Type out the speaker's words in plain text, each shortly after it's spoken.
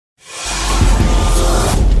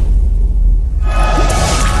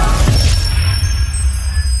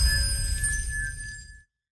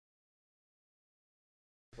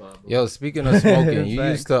Yo, speaking of smoking, you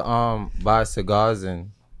used to buy cigars and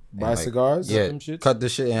buy cigars? Yeah, cut the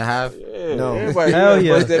shit in half. Yeah, no. Everybody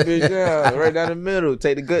bust that bitch down, right down the middle.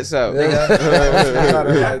 Take the guts out. Those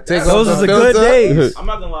are the good days. I'm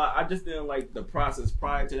not gonna lie, I just didn't like the process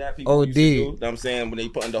prior to that. People used to do, you know what I'm saying, when they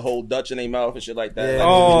putting the whole Dutch in their mouth and shit like that. Yeah.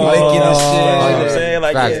 Like, licking and shit. You know what I'm saying?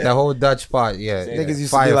 Like, Facts, the whole Dutch part, yeah. Niggas used to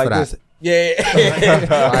Fire be like for that. this. Yeah.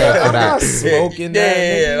 I'm not smoking that.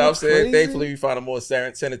 Yeah, nigga, I'm saying, crazy? thankfully we found a more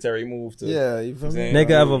sanitary move to. Yeah, you feel me?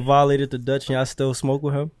 Nigga ever violated the Dutch and y'all still smoke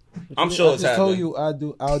with him? I'm sure I it's just told happened.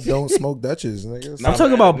 you I don't smoke Dutches, nigga. I'm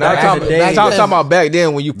talking about Nah, back in the day. I'm talking about back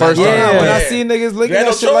then when you first Yeah, started. when I see niggas licking had that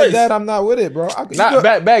no shit like choice. that, I'm not with it, bro. Not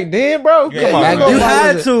back then, bro. Yeah, Come on, you You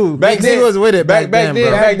had to. Back then was with it Back then,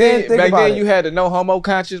 bro. back think then, about it. you had the no homo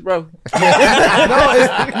conscious, bro. No,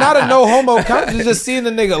 it's not a no homo conscious. It's just seeing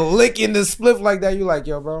the nigga licking the spliff like that. You like,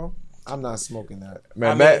 yo, bro, I'm not smoking that.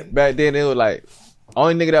 Man, back then it was like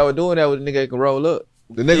only nigga that was doing that was the nigga that could roll up.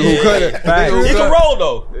 The nigga who cut it. He could roll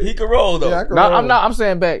though. He could roll though. Yeah, I could No, roll. I'm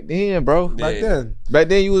saying back then, bro. Back then. Back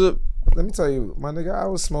then you was a Let me tell you, my nigga, I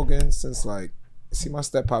was smoking since like, see, my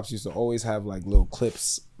step pops used to always have like little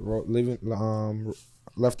clips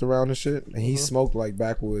left around and shit, and he smoked like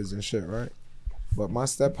backwoods and shit, right? But my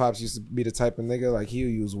step pops used to be the type of nigga like he'll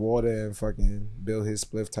use water and fucking build his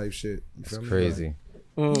spliff type shit. You feel It's me? crazy.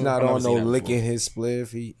 Like, he's not I've never on no seen that licking his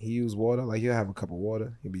spliff. He use water. Like he'll have a cup of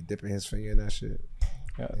water. He'll be dipping his finger in that shit.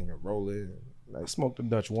 Yeah. And he'll roll it. I Like, smoked the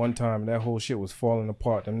Dutch one time and that whole shit was falling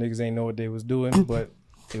apart. Them niggas ain't know what they was doing, but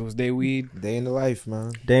it was their weed. day in the life,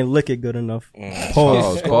 man. They ain't lick it good enough.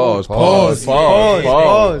 Pause. Pause.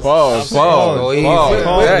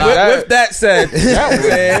 With that said,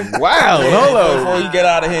 wow, hold on. Before you get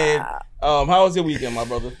out of here, how was your weekend, my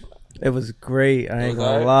brother? It was great. I ain't was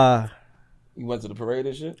gonna alright? lie. You went to the parade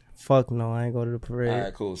and shit? Fuck no, I ain't go to the parade. All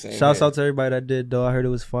right, cool. Same Shouts here. out to everybody that did though. I heard it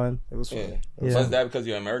was fun. It was fun. Yeah. Yeah. So is that because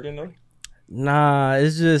you're American though? Nah,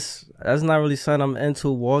 it's just that's not really something I'm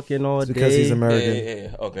into. Walking all It's because day. he's American.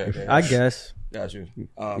 Yeah. Okay. I guess. Got you.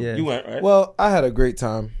 Yeah. You went, right? Well, I had a great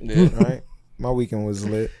time. Yeah. Right, my weekend was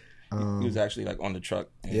lit. He was actually like on the truck.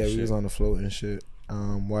 And Yeah, shit. we was on the float and shit.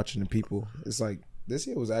 Watching the people. It's like this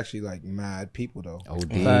year was actually like mad people though.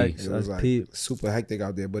 OD. Facts. It was That's like peep. super hectic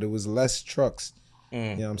out there, but it was less trucks. You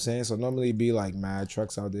know what I'm saying? So normally it'd be like mad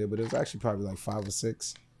trucks out there, but it was actually probably like 5 or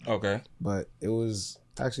 6. Okay. But it was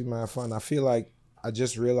actually mad fun. I feel like I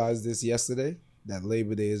just realized this yesterday that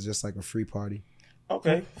Labor Day is just like a free party.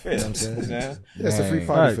 Okay. Fair. You know what I'm saying? Yeah. Yeah, it's a free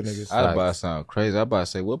party for Facts. niggas. I was about to sound crazy. I about to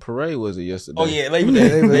say, what parade was it yesterday? Oh yeah, Labor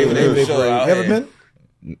Day. Labor Day for sure. parade. out You ever here.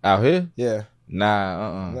 been? Out here? Yeah.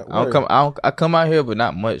 Nah, Word. I come out here, but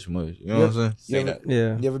not much. You know what I'm saying? Say that.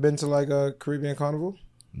 Yeah. You ever been to like a Caribbean carnival?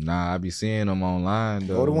 Nah, I be seeing them online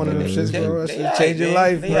though. Go to one of them Yeah. shits, bro. That They shit alright, change your man.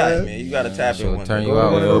 life, They alright, man. You gotta tap in She'll one. turn day. you Go out.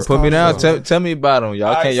 to one of Yo, those put me down. concerts. Tell me about them. Y'all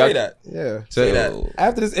All right, can't. say Y'all that. Yeah. Say that.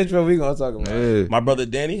 After this intro, we gonna talk about it. Yeah. My brother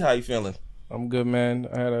Danny, how you feeling? I'm good, man.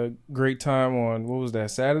 I had a great time on, what was that,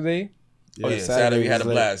 Saturday? Oh yeah, Saturday we had a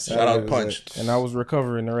was blast. lit. Shout Saturday out was Punch. lit. And I was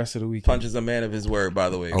recovering the rest of the weekend. Punch is a man of his word, by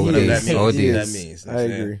the way. Oh, Whatever yes. that means. Oh, What yes. that means. I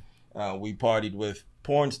agree. We partied with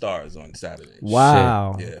porn stars on Saturday.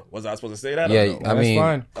 Wow. Yeah. Was I supposed to say that? Yeah, or no? I That's mean,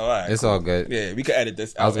 fine. All right. it's cool. all good. Yeah, we could edit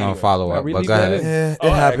this. I was gonna anyway. follow Nah, up, we but leave go that ahead. in. Yeah, it All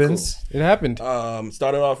right, happens. It happened.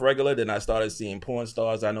 Started off regular, then I started seeing porn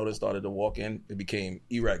stars. I noticed started to walk in. It became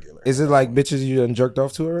irregular. Is it like bitches you done jerked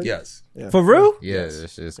off to already? Yes. For real? Yeah,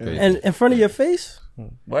 this shit's crazy. And in front of your face?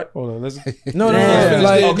 What? Hold on, let's. No, Damn.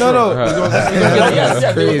 like, Oh, no.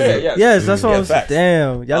 yes. Yes, that's what I'm saying. facts.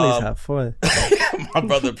 Damn, y'all need to have fun. My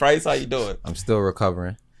brother Price, how you doing? I'm still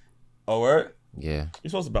recovering. Oh, word? Yeah, You're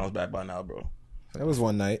supposed to bounce back by now, bro. That was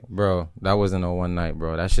one night. bro, that wasn't a one night,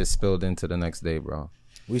 bro. That shit spilled into the next day, bro.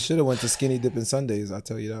 We should have went to Skinny Dipping Sundays. I'll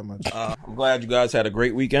tell you that much. I'm glad you guys had a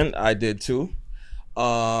great weekend. I did too.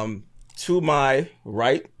 To my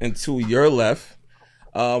right and to your left,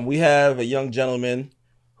 we have a young gentleman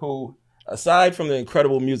who, aside from the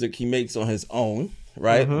incredible music he makes on his own,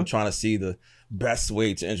 right? I'm trying to see the best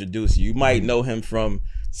way to introduce you. You might know him from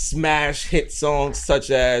smash hit songs such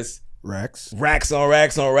as Rex. Racks on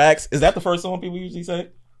Racks on Racks. Is that the first song people usually say?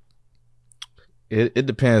 It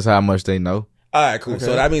depends how much they know. All right, cool.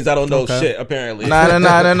 So that means I don't know shit, apparently.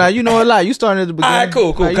 Nah. You know a lot. You started at the All beginning. right,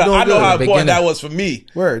 cool. Nah, you doing I know good. how The important that beginning. was for me.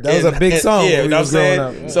 Word. That was a big song. Yeah, when you we know what I'm was growing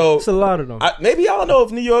saying? up. So It's a lot of them. maybe I don't know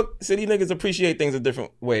if New York City niggas appreciate things a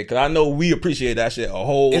different way, because I know we appreciate that shit a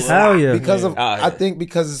whole It's lot. Hell yeah. because of Ah, yeah. I think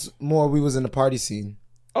because it's more we was in the party scene.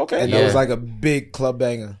 Okay. And that was like a big club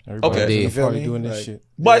banger. Everybody Okay. in You the feel party me? doing this Like, shit.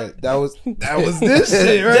 But- yeah, that was this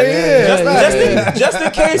shit right here. Just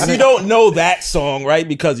in case you don't know that song, right?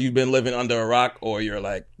 Because you've been living under a rock or you're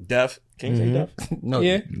like deaf. Can you say deaf? No,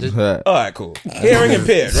 Yeah. just All right, cool. Hearing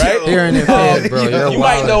impaired, right? hearing impaired, bro. You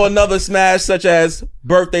might know another smash such as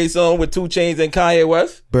Birthday Song with 2 Chainz and Kanye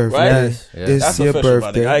West. Birthday. Right? Yes. It's That's your official, my nigga.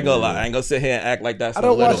 birthday. I ain't gonna lie. I ain't gonna sit here and act like that's I a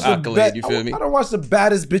don't little watch accolade. You feel me? I don't watch the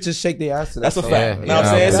baddest bitches shake their ass to that. That's a song. fact. You know what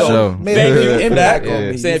I'm Yeah, saying? for So sure. Made thank a you big for impact that. on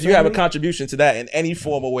me. Saying if you feel have a me? contribution to that in any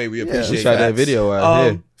form or way, we appreciate We shot that that. video out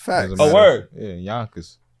here. Facts. As matter- word. Yeah,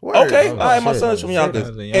 Yonkers. Word. Okay, Oh, all right, my shit. son's from Yonkers.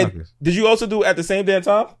 Yonkers. And did you also do it at the same damn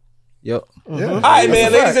time? Yep. Yeah. All right,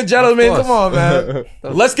 man, ladies and gentlemen, Of course. come on, man.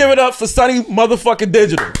 Let's give it up for Sonny motherfucking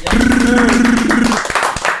Digital.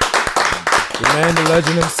 The man, the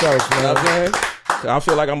legend himself, You know man. what I'm saying? I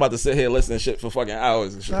feel like I'm about to sit here listening to shit for fucking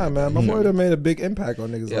hours and shit. Nah, man, my boy done made a big impact on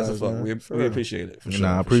niggas' Yeah, so lives, fuck. man. We For real. appreciate it. For sure,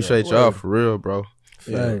 Nah, I for sure. appreciate y'all for real, bro.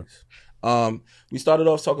 Yeah. We started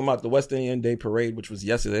off talking about the West Indian Day Parade, which was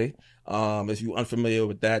yesterday. If you're unfamiliar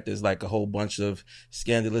with that, there's like a whole bunch of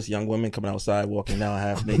scandalous young women coming outside, walking down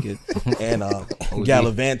half naked and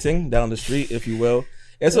gallivanting down the street, if you will.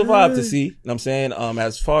 It's a vibe to see. You know what I'm saying?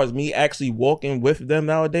 As far as me actually walking with them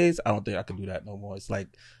nowadays, I don't think I can do that no more. It's like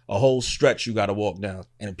a whole stretch you got to walk down,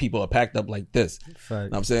 and people are packed up like this. You know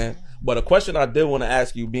what I'm saying? But a question I did want to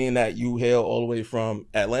ask you, being that you hail all the way from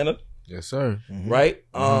Atlanta, Yes, sir. right?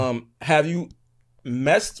 Have you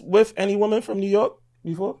messed with any woman from New York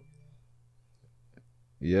before?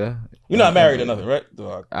 Yeah. You're not married or nothing, right?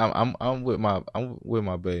 Dog. I'm with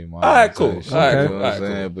my baby mom. All right, cool. So, All right, you know cool. what All I'm right,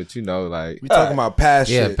 saying? cool. But you know, like We talking about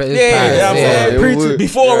past Yeah, shit. it's Yeah, past, I'm yeah, saying it preach would-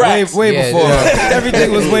 before racks. Way Yeah, before yeah. her.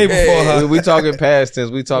 Everything was way before her. we talking past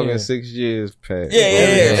tense. We talking Yeah. 6 years past. Yeah.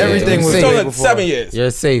 Everything was It's way only before. 7 years.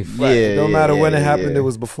 You're safe. Yeah, It don't matter when it happened, yeah. it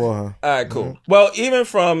was before her. All right, cool. Well, even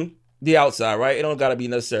from the outside, right? It don't gotta be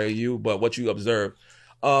necessarily you, but what you observe.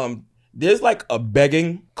 There's like a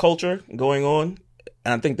begging culture going on,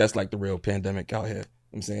 and I think that's like the real pandemic out here.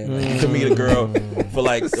 I'm saying like, you can meet a girl for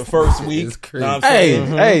like the first week. It's You know what I'm Hey,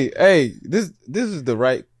 saying? hey, this is the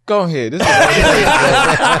right. Go ahead. This is the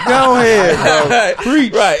right. Go ahead, bro.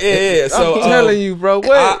 Preach. Right, yeah. So I'm telling you, bro.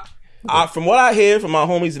 What? from what I hear from my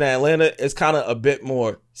homies in Atlanta, it's kind of a bit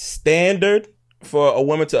more standard for a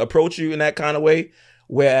woman to approach you in that kind of way.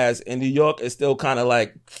 Whereas in New York, it's still kind of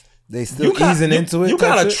like They still easing into it. You type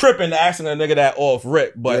kind of shit? tripping asking a nigga that off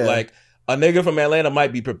rip, but Yeah. like a nigga from Atlanta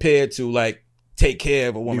might be prepared to like take care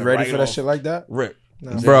of a Be woman. ready right for that off shit like that? rip.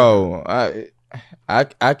 Nah, Bro, I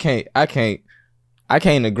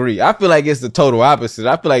can't agree. I feel like it's the total opposite.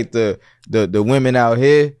 I feel like the women out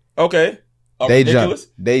here, Okay. they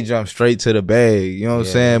jump straight to the bag. You know what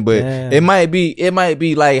I'm saying? But Damn. it might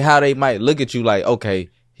be like how they might look at you like, okay,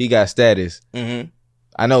 he got status. Mm-hmm.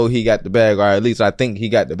 I know he got the bag, or at least I think he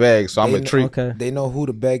got the bag. So I'm They a treat. Okay. They know who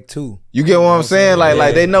to beg to. You get what I'm saying?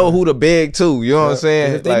 Like they know who to beg to. You know what I'm But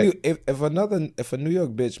saying? If, Like, if a New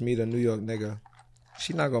York bitch meet a New York nigga,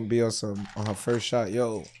 she not gonna be on her first shot.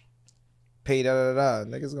 Yo, pay da.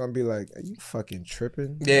 Niggas gonna be like, are you fucking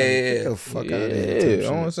tripping? Yeah, Like, yeah, Get yeah. the fuck yeah, out of here. you type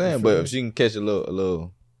know what shit. I'm saying? You But feel if me? she can catch a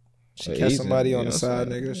little, She catch somebody you on know the what side,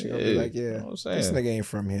 I'm saying? nigga, she gonna be like, You yeah, know what I'm this saying? nigga ain't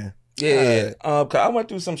from here. Yeah. 'Cause I went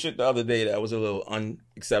through some shit the other day that was a little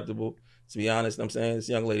unacceptable. To be honest, I'm saying this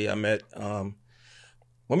young lady I met. When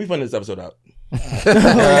we putting this episode out,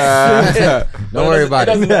 Don't worry about it.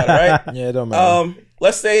 Doesn't it. matter, right? Yeah, it don't matter.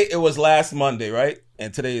 Let's say it was last Monday, right?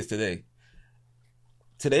 And today is today.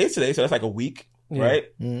 Today is today, so that's like a week, right?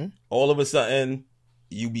 Mm-hmm. All of a sudden,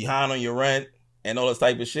 you behind on your rent and all this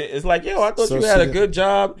type of shit. It's like, yo, I thought So you had a she- good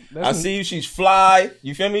job. I see you. She's fly.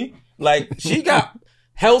 You feel me? Like she got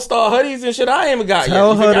Hellstar hoodies and shit. I ain't even got Tell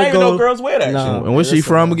yet. You feel her me? I to ain't even know go- girls wear that Nah. shit. and where's she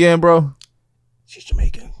from again, bro? She's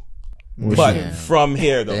Jamaican. But from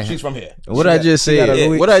here though, she's from here. What I just got a said.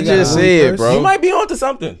 Louis- What I she got a just Louis said, purse? bro. You might be onto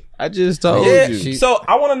something. I just told Yeah. you. So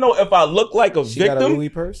I want to know if I look like a She got a victim. Louis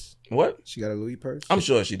purse. What? She got a Louis purse. I'm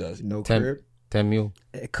sure she does. No 10 crib. 10 mil.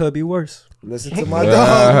 It could be worse. Listen to my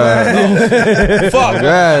dog, man. Fuck. God,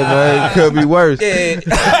 man, could be worse. Yeah. Could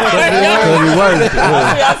be worse.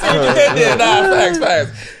 I see what you did there. Nah,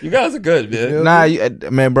 facts. You guys are good, man. Nah,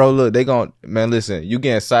 man, bro, look, listen, you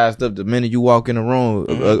getting sized up the minute you walk in the room.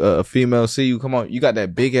 A female see you, come on, you got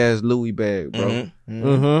that big ass Louis bag, bro.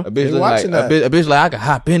 Mm-hmm. A bitch They look like watching that. a bitch like I could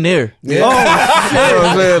hop in there. Yeah. You know what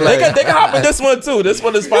I'm saying? They can hop in this one too. This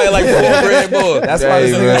one is probably like $4 more. That's why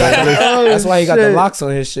this Hey, nigga man. that's why he got the shit. locks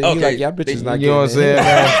on his shit. He Okay. like, y'all bitches not You know what I'm getting saying,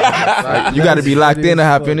 man? Like, you got to be locked in to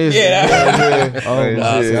hop in this. Yeah. You know what I'm saying? Oh, Like,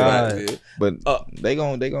 Nah, shit. that's facts, dude. But they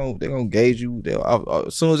gonna gauge you.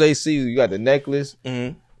 As soon as they see you, you got the necklace.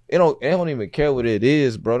 Mhm. They don't even care what it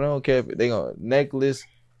is, bro. They don't care if they gonna necklace,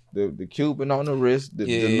 the Cuban on the wrist, the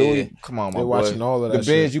Yeah. Louis. Come on, my They're boy. watching all of The that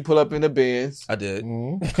Benz shit. you pull up in the Benz. I did.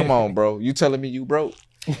 Mhm. Come on, bro. You telling me you broke?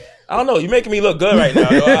 I don't know. You're making me look good right now.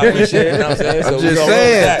 Though. I appreciate it. You know what I'm saying? So I'm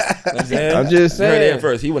just saying. I'm just You heard it saying. in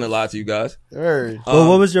first. He wouldn't lie to you guys. Word. Well,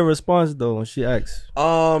 what was your response though when she asked?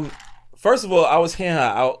 First of all, I was hearing her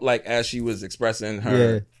out like as she was expressing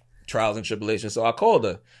her trials and tribulations. So I called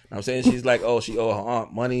her. You know what I'm saying? She's like, oh, she owe her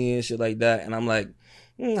aunt money and shit like that. And I'm like,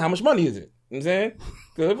 how much money is it? You know what I'm saying?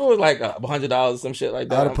 Because if it was like $100 or some shit like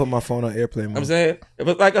that. I'd have put my phone on airplane mode. I'm saying, if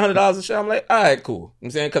it's like $100 and shit, I'm like, all right, cool. You know what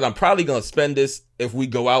I'm saying, because I'm probably gonna spend this if we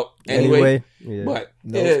go out anyway. Yeah. But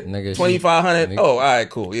Nigga, $2,500. Oh, all right,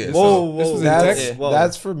 cool. Yeah. Whoa, So this was in text.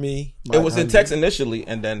 That's for me. it was in text initially,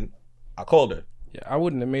 and then I called her. Yeah, I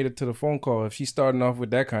wouldn't have made it to the phone call if she's starting off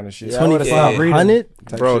with that kind of shit. Yeah, I would've stopped reading.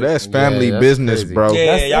 2,500. Bro, that's family that's business, crazy. bro.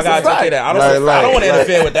 Yeah, y'all gotta take care of that. I don't want to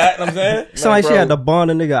interfere with that. You know what I'm saying? Sound like she bro. had to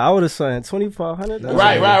bond a nigga. I would have said 2,500.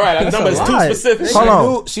 Right. That number is too lot. specific. Hold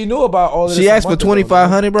on. She knew about all of this. She a asked for month ago,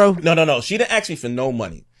 $2,500, bro. No. She didn't ask me for no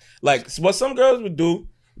money. Like what some girls would do,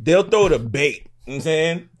 they'll throw the bait. You know what I'm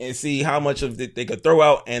saying? And see how much of it they could throw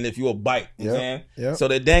out and if you will bite. You know what I'm saying? Yep. So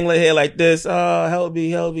they dangle here like this, help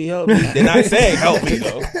me. They're not saying help me though.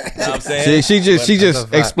 You know what I'm saying? She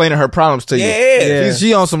just explaining her problems to you. Yeah.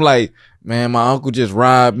 She on some like, man, my uncle just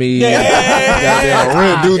robbed me. Yeah. Goddamn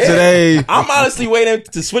rent due today. I'm honestly waiting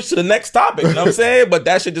to switch to the next topic. You know what I'm saying? But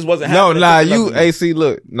that shit just wasn't No, happening.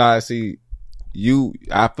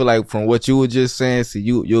 I feel like from what you were just saying,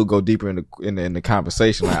 you'll go deeper in the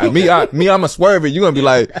conversation. Like, I'm a swerver. You're gonna be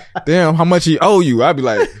like, damn, how much he owe you? I'd be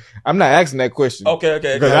like, I'm not asking that question. Okay.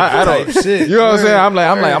 Because I don't, Shit. you know what I'm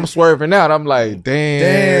saying? I'm swerving out. I'm like,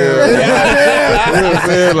 damn. You know what I'm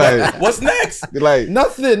saying? Like, What's next? like,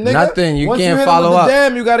 Nothing, nigga. Nothing. You Once can't hit him follow with the up.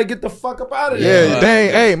 Damn, you gotta get the fuck up out of there. yeah, dang,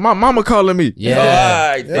 hey, my mama calling me. Yeah. All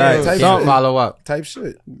right, Yeah, type Can't shit. follow up. Type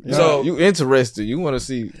shit. So You interested. You want to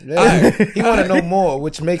see. Yeah. He want to know more,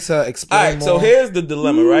 which makes her all explain right, more. so here's the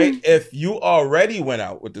dilemma, right? If you already went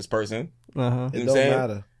out with this person, Uh-huh. you know it what I'm don't saying?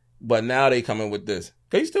 matter. But now they coming with this.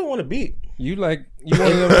 Cause you still want to beat. You one of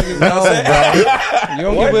them niggas. You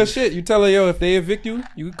don't give a shit. You tell her, yo, if they evict you,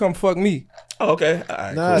 you can come fuck me. Oh, okay. All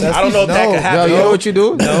right, Nah, cool. that's- I don't know if that no. could Yo, happen. you know what you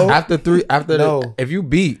do? No. After if you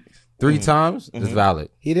beat 3 times, it's valid.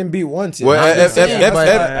 He didn't beat once yet. Well, if saying, but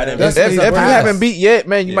that's you what he's haven't beat yet,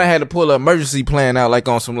 man, you might have to pull an emergency plan out, like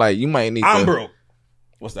on some like you might need. I'm to, broke.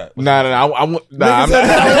 What's that? Nah, I'm not.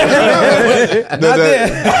 Not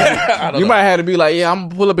there. You might have to be like, yeah, I'm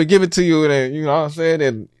gonna pull up and give it to you, and then, you know what I'm saying,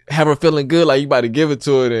 and have her feeling good, like you about to give it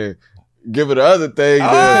to her, and give her the other thing,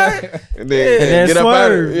 and then get up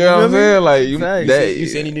out of swerve, it. You know what I'm you feel saying? Like you, Facts. that, You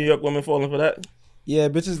see any New York women falling for that? Yeah,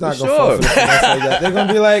 bitches not For gonna fall sure. for the finesse like that. They're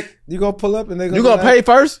gonna be like, you gonna pull up and they're gonna you be gonna like, pay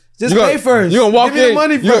first? Just You gonna- pay first. You gonna walk Give me the in?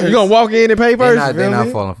 money You first. gonna walk in and pay They're first? not, they're feel not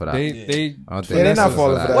me? falling for that. They I don't think Yeah, they're not that's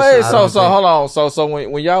falling what for that. Wait, I don't so think- hold on. So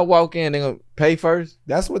when y'all walk in, they gonna pay first?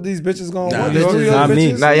 That's what these bitches gonna Nah, want. bitches, New York not me.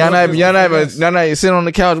 bitches, Nah, New y'all Yorkers not gonna finesse. even sitting on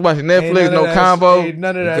the couch watching Ain't Netflix, none no of that combo. shit.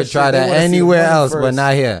 None of You that could shit. try They that wanna see anywhere money else, but first.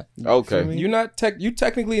 not here. Okay. You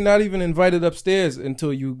technically not even invited upstairs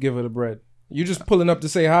until you give her the bread. You just pulling up to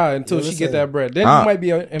say hi until Yeah, she listen. get that bread. Then Ah. you might be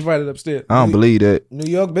invited upstairs. I don't believe that.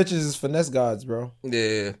 New York bitches is finesse gods, bro.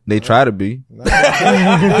 Yeah. They try to be. They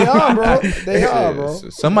are, bro. They are, bro.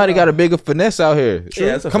 Somebody got a bigger finesse out here. Yeah,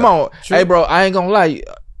 that's a Come fact. on. Hey, bro, I ain't gonna lie.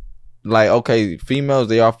 Like, okay, females,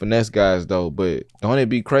 they are finesse guys, though. But don't it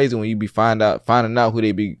be crazy when you be finding out who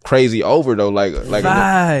they be crazy over, though? Like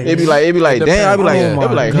Facts. it be like, damn, I be like, Oh it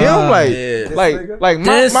be like my him, God. like, Yeah. like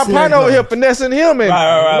my This partner nigga. over here finessing him, and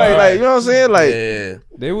Right. like, you know what I'm saying? Like, Yeah.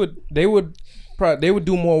 They would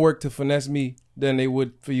do more work to finesse me than they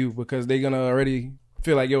would for you because they gonna already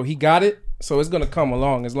feel like, yo, he got it, so it's gonna come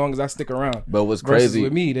along as long as I stick around. but what's Versus crazy?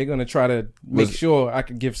 with me, they're gonna try to make sure I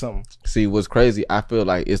can give something. See, what's crazy? I feel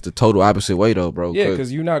like it's the total opposite way, though, bro. Yeah,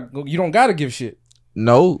 because you don't gotta give shit.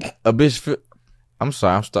 No, a bitch. I'm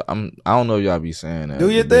sorry. I don't know if y'all be saying that.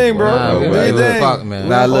 Do your thing, bro. Nah, Do we your don't give a thing. fuck, man.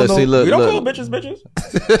 Nah, look, see, look, We don't look. call bitches bitches.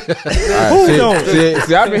 All right,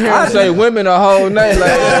 see, I've been hearing say women a whole night,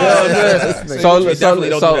 like, you know what I'm saying? We definitely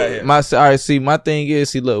don't do that here. all right, see, my thing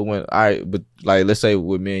is, see, look, when, all right, but like, let's say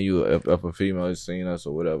with me and you, if a female is seeing us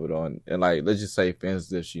or whatever, though, and like, let's just say, for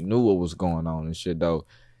instance, if she knew what was going on and shit, though,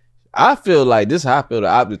 I feel like this is how I feel.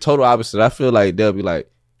 The total opposite. I feel like they'll be like,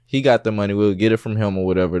 he got the money, we'll get it from him or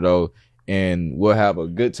whatever, though. And we'll have a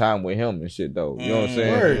good time with him and shit, though. You know what I'm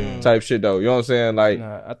saying? Word. Type shit, though. You know what I'm saying? Like,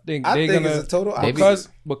 Nah, I think I they're think gonna it's a total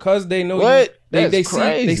opposite. because they know What? you. They That's see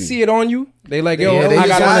crazy. they see it on you. They like, yo, Yeah, they I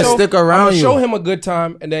just gotta wanna show, stick I'm around gonna you. show him a good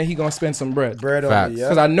time, and then he gonna spend some bread. Bread on Facts. me, yeah.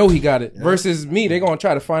 Because I know he got it. Versus me, they gonna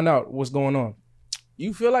try to find out what's going on.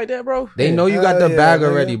 you feel like that, bro? They know you got Hell the yeah, bag nigga.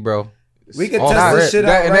 already, bro. We can test this shit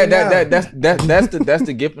out right now. That's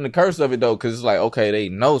the gift and the curse of it though, because it's like, okay, they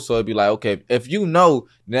know, so it'd be like, okay, if you know,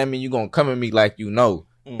 that mean you gonna come at me like you know.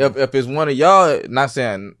 If it's one of y'all, not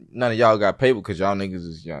saying none of y'all got paper, because y'all niggas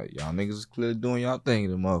is clearly doing y'all thing,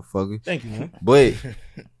 the motherfucker. Thank you, man. But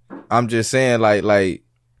I'm just saying, like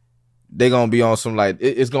they gonna be on some like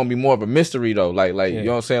it's gonna be more of a mystery though. Like you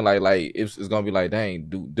know what I'm saying? Like it's gonna be like, dang,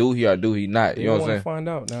 do he or do he not? You know what I'm saying? Find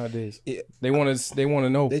out nowadays. Yeah. They want to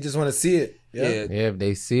know. They just want to see it. Yeah, if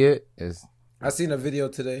they see it, it's. I seen a video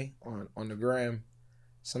today on the gram.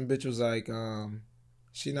 Some bitch was like,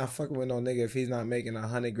 she not fucking with no nigga if he's not making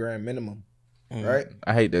 $100,000 minimum. Right?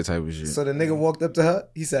 I hate that type of shit. So the nigga walked up to her.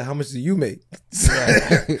 He said, "How much do you make?"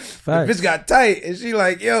 The bitch got tight, and she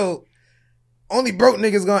like, "Yo, only broke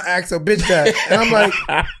niggas gonna ask a bitch that." And I'm like,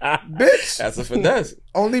 "Bitch, That's a finesse.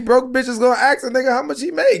 only broke bitches gonna ask a nigga how much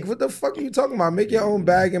he make. What the fuck are you talking about? Make your own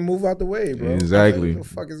bag and move out the way, bro." Exactly. What the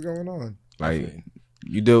fuck is going on? Like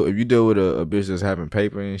if you deal with a bitch that's having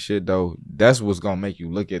paper and shit though, that's what's gonna make you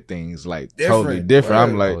look at things like totally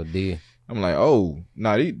different. Right. I'm like, oh,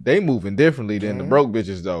 nah, they moving differently than the broke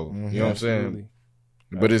bitches though. You know what I'm saying?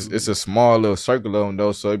 But it's a small little circle of them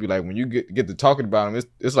though, so it'd be like when you get to talking about them,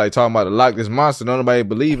 it's like talking about the Loch Ness monster. Nobody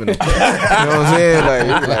believe in them. You know what I'm saying?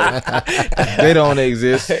 Like they don't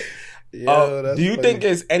exist. Do you think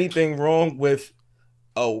there's anything wrong with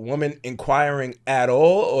a woman inquiring at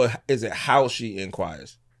all, or is it how she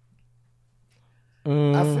inquires? I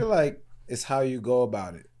feel like it's how you go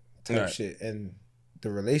about it, type shit, and the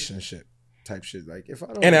relationship type shit. Like if I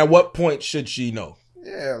don't, and at what point should she know?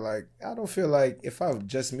 Yeah, like I don't feel like if I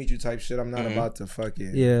just meet you type shit, I'm not about to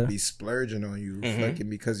fucking be splurging on you fucking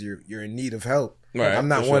because you're in need of help. Right, I'm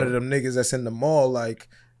not one of them niggas that's in the mall like,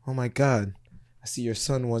 oh my god, I see your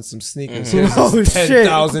son wants some sneakers. Oh,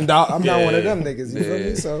 $10,000. I'm not one of them niggas. You feel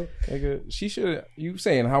me? So nigga, she should. You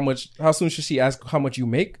saying how soon should she ask how much you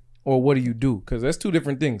make, or what do you do? Because that's two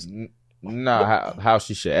different things. Nah, how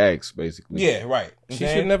she should ask basically. Yeah, right. She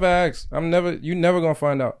should never ask. You never gonna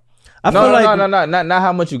find out. Not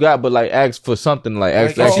how much you got, but like ask for something. Like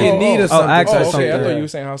ask she in need of something. Ask for something. I thought you were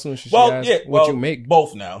saying how soon should she ask what you make.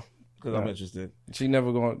 Both now, because I'm interested. She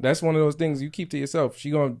never going. That's one of those things you keep to yourself.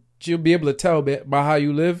 She'll be able to tell by how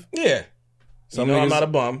you live. Yeah. Some niggas, I'm not a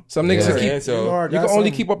bum. Some niggas you can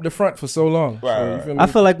only keep up the front for so long. Right, so, you feel me? I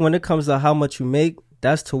feel like when it comes to how much you make,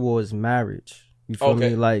 that's towards marriage. You feel me?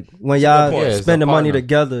 Like when y'all spend the money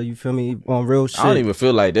together, you feel me, on real shit. I don't even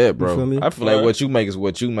feel like that, bro. You feel me? I feel like what you make is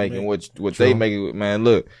what you make, and what they make. Man,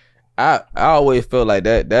 look, I always feel like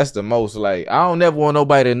that's the most. Like I don't ever want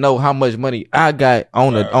nobody to know how much money I got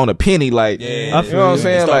on a penny. Like you know what I'm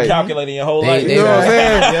saying? Start like calculating your whole life. You know what I'm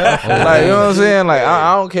saying? Like you know what I'm saying? Like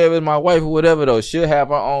I don't care if it's my wife or whatever though. She'll have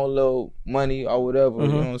her own little money or whatever. You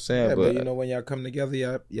know what I'm saying? Yeah, but you know when y'all come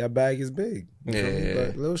together, your bag is big. But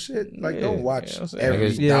little shit, like don't watch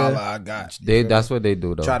every dollar I got. That's what they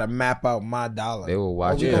do though. Try to map out my dollar. They will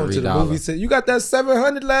watch every dollar. To the movie today. You got that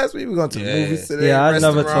 $700 last week. We going to the movies today. Yeah, I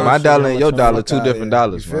never told my dollar and your dollar $2 different.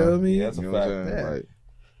 You feel me? That's a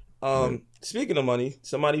fact. Speaking of money,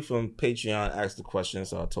 somebody from Patreon asked the question,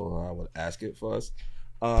 so I told her I would ask it for us.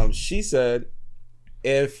 She said,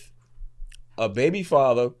 if a baby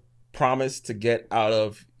father promised to get out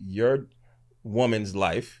of your woman's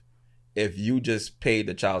life if you just paid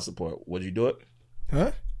the child support, would you do it?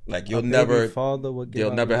 Huh? Like they'll never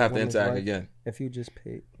have to interact again. If you just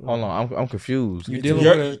paid. Hold on, I'm confused. You dealing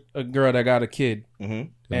with a girl that got a kid,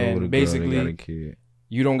 and basically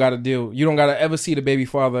you don't got to ever see the baby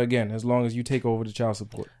father again as long as you take over the child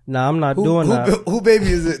support. Nah, I'm not doing that. Who baby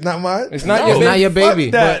is it? Not mine. It's not your baby. Not your baby.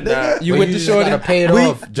 That, you went to shorty. Pay it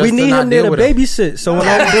off. We need him there to babysit. So when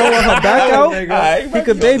I'm blowing her back out, he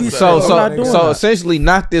could babysit. So essentially,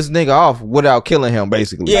 knock this nigga off without killing him,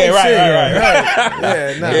 basically. Yeah, right.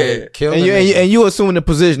 Yeah, and you assuming the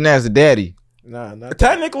position as the daddy. Nah, not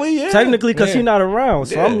technically, yeah. Technically, because she's not around,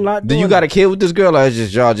 so I'm not. Do you got a kid with this girl, or is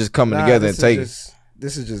just y'all just coming together and taking?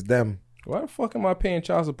 This is just them. Why the fuck am I paying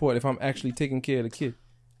child support if I'm actually taking care of the kid?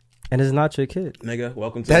 And it's not your kid, nigga.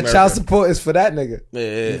 Welcome to that America. Child support is for that nigga.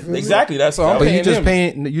 Yeah. Exactly. That's all. But you just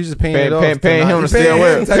paying it off. Paying him to stay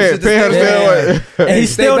away. Paying him to stay away. And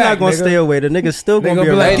he's still not gonna stay away. The nigga's still gonna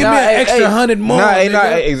be like, give me an extra 100 more.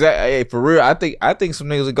 Exactly. Hey, for real, I think some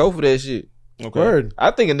niggas would go for that shit. Okay. Word.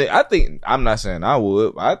 I think I'm not saying I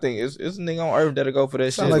would, but I think it's a nigga on earth that'll go for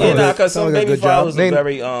that shit. Because some baby fathers are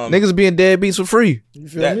very niggas being deadbeats for free. You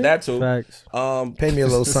feel me? That too. Facts. Pay me a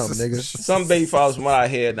little something, nigga. Some baby fathers, from what I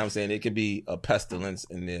hear, I'm saying it could be a pestilence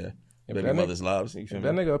in their baby mother's lives. You feel if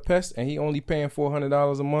me? that nigga a pest and he only paying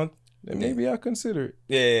 $400 a month, then maybe I'll consider it.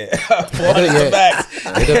 Yeah.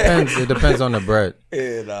 It depends on the bread.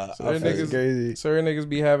 Yeah, nah. Certain niggas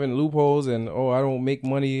be having loopholes and I don't make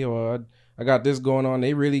money or I got this going on.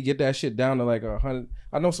 They really get that shit down to like 100.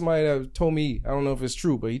 I know somebody that told me, I don't know if it's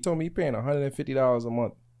true, but he told me he paying $150 a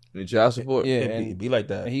month. In child support? Yeah, and be like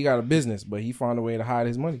that. And he got a business, but he found a way to hide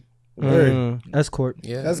his money. That's court.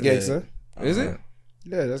 Yeah, that's gangster. Is it?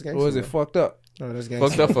 Yeah, that's gangster. Or is it fucked up? No, that's gangster.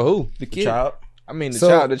 Fucked up for who? The kid. Child. I mean, the So,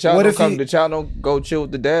 child what don't if come. he- The child don't go chill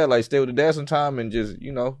with the dad. Like stay with the dad sometime and just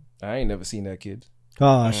I ain't never seen that kid.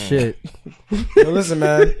 Oh shit. Yo, listen,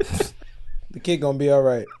 man. The kid gonna be all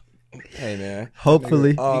right. Hey, man. Hopefully.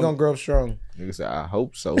 He gonna grow up strong. Nigga say, I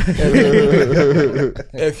hope so.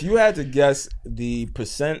 If you had to guess the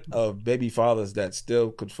percent of baby fathers that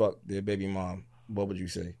still could fuck their baby mom, what would you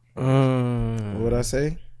say? What would I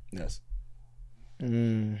say? Yes.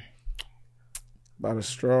 About a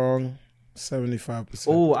strong 75%.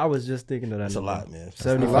 Oh, I was just thinking of that. That's a lot, man.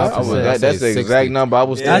 75%. That's the exact number I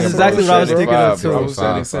was thinking. That's exactly what I was thinking of, too. I was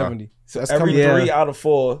saying 70. So That's every coming- 3 out of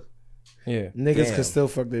 4. Yeah. Niggas Damn. can still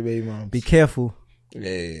fuck their baby moms. Be careful.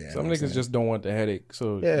 Yeah. Some niggas just don't want the headache.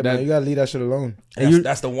 So Yeah, man, you gotta leave that shit alone.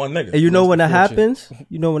 That's the one nigga. And you know when that Fortune. happens?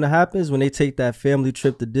 You know when it happens? When they take that family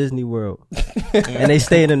trip to Disney World. And they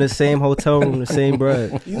staying in the same hotel room, the same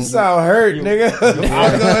bread. You sound hurt, nigga.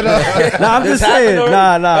 Nah, I'm just saying.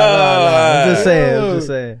 Nah. I'm just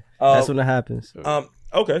saying. That's when it happens.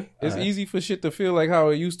 Okay. It's easy for shit to feel like how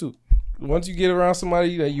it used to. Once you get around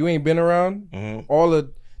somebody that you ain't been around, all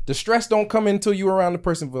the stress don't come until you around the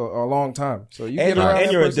person for a long time. So you get around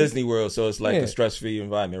and you're in person, Disney World, so it's like a stress-free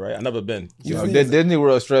environment, right? I've never been. So. Disney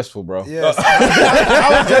World is stressful, bro. Yes. I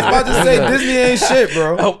was just about to say Disney ain't shit,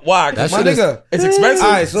 bro. Why? That My shit is- nigga. It's expensive.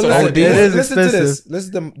 All right, so listen, OD. It is listen to expensive.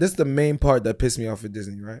 this. This is the main part that pissed me off at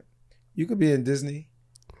Disney, right? You could be in Disney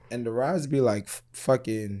and the rides be like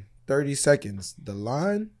fucking 30 seconds. The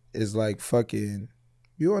line is like fucking,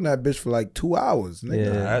 you on that bitch for like 2 hours, nigga.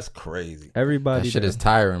 Yeah. That's crazy. Everybody. That shit does. is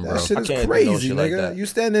tiring, bro. That shit I is can't do no crazy, shit like nigga. that. You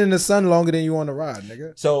standing in the sun longer than you on the ride,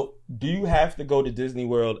 nigga. So, do you have to go to Disney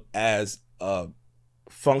World as a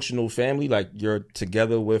functional family, like you're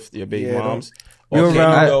together with your baby moms, or You're can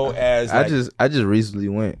around- you go as like, I just recently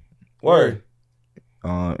went word?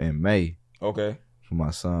 in May Okay, for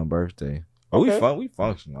my son's birthday. Okay. We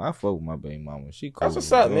functional. I fuck with my baby mama. She cool. that's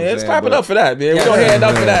what's up, You know man. what Let's I'm clap saying? it up for that, man. We don't hand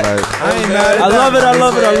up for that. Like, I ain't mad at I love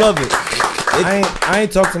it. I love it. I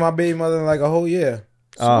ain't talked to my baby mother in like a whole year.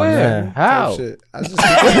 Oh, man. How? Type shit. I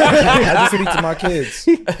just speak to my kids.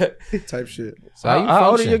 Type shit. So how you How old are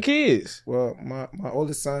function? your kids? Well, my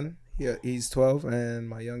oldest son, he's 12, and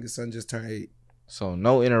my youngest son just turned 8. So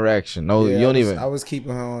no interaction. No, Yeah, you don't I even. was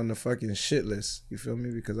keeping her on the fucking shit list. You feel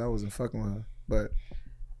me? Because I wasn't fucking with her.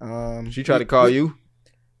 But She tried to call you.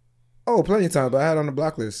 Oh, plenty of times, but I had her on the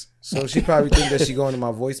block list. So she probably think that she going to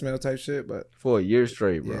my voicemail type shit. But For a year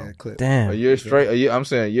straight, bro. yeah, clip. A Damn. year straight. I'm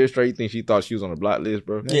saying a year straight. You think she thought she was on the block list,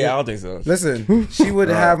 bro? Yeah, I don't think so. Listen, she would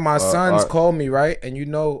have my sons right. call me, right? And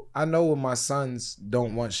I know when my sons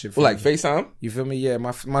don't want shit from Well, like me. FaceTime. You feel me? Yeah,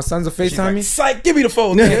 my sons are She's FaceTime like, me. psych, give me the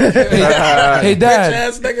phone, nigga. Hey, Bitch Dad,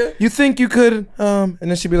 ass nigga. you think you could? And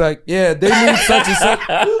then she'd be like, yeah, they need such and such.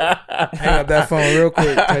 Hang up that phone real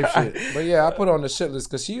quick type shit. But yeah, I put her on the shit list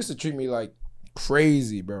because she used to treat me like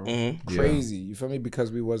crazy, bro. Crazy. You feel me? Because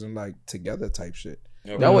we wasn't like together type shit.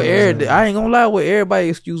 That would I ain't gonna lie. With everybody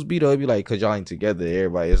excuse me though, it'd be like, cause y'all ain't together.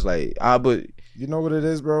 Everybody, it's like, but You know what it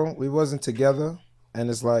is, bro? We wasn't together. And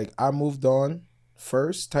it's like, I moved on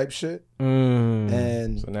first type shit.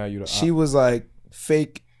 And So now you the she was like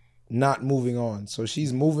fake not moving on. So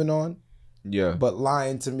she's moving on, yeah. but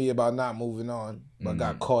lying to me about not moving on, but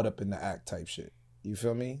got caught up in the act type shit. You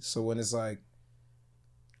feel me? So when it's like,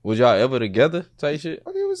 Was y'all ever together? Type shit.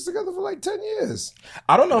 okay, we was together for like 10 years.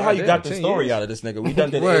 I don't know how you damn, got the 10 story years. out of this nigga. We done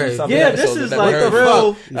did Word. 80 something Yeah, episodes this is and like never the heard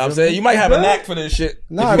real- fuck. I'm saying you might have a knack for this shit.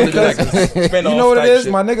 Nah, If you wanna do, because like, a you spin-off know what it type is?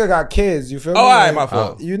 shit. My nigga got kids. You feel me? Oh, all right, Like, my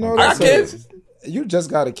fault. You know I that. got So kids. You just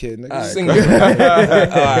got a kid, nigga. All right, Single. all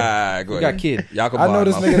right, go You ahead. got kid. Y'all can I know bond,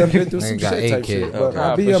 this my nigga fault. done been through some Nigga got shit 8 type kids. shit. But Okay.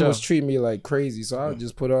 my For BM sure. was treating me like crazy, so I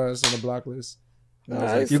just put her ass on the block list. And I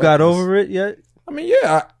was like, You fuck got this. over it yet? I mean,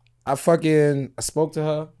 yeah, I spoke to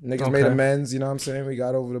her. Niggas made Okay. amends, you know what I'm saying? We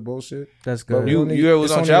got over the bullshit. That's But good. we You- only- you ever was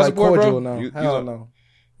it's on only child like support, bro? cordial now. You Hell on- no.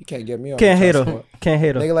 You can't get me on Can't hate child her. support. Can't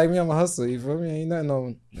hate her. Nigga like me, I'm a hustler, you feel me? Ain't nothing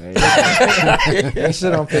on ain't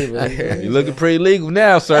shit on paper. You looking pretty legal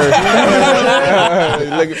now, sir. You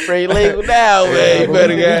looking pretty legal now, man. You but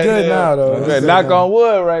better we get good now, though. You We better good knock now. on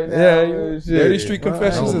wood right now. Yeah, Shit. Dirty Street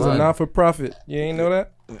Confessions Oh, is a man. not-for-profit. You ain't know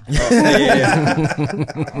that? Yeah.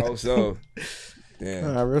 I hope so.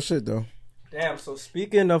 Damn. Nah, real shit though. Damn. So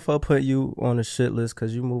speaking of her put you on the shit list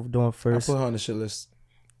because you moved on first. I put her on the shit list.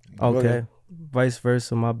 Okay. Vice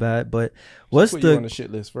versa. My bad. But what's put you on the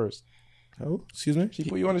shit list first? Oh, excuse me. She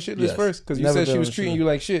put you on the shit list Yes. first because you Never said she been was on the treating shit. you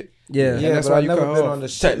like shit. Yeah. Yeah, that's but why I've you never cut been her on off. the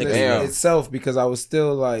shit Technically, list yeah. itself because I was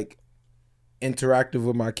still like interactive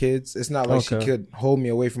with my kids. It's not like she Okay. could hold me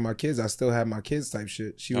away from my kids. I still had my kids type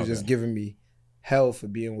shit. She was just giving me hell for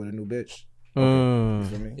being with a new bitch. You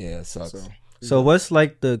feel me? Yeah, it sucks. So what's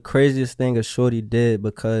like the craziest thing a shorty did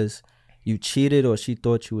because you cheated or she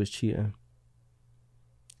thought you was cheating?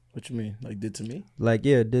 What you mean? Like did to me? Like,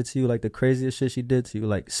 yeah, did to you, like the craziest shit she did to you,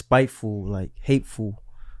 like spiteful, like hateful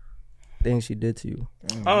things she did to you.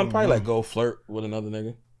 Probably like go flirt with another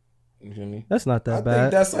nigga. You feel me? That's not that I bad.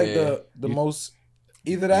 think that's like the most.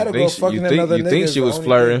 Either that or go fucking another nigga. You think she was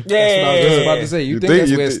flirting? flirting? That's what I was just about to say. You think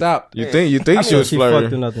that's where it stopped? You think she was she fucked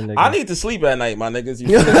flirting? another nigga. I need to sleep at night, my niggas. You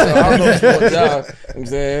feel me? So I don't know what y'all, you know what I'm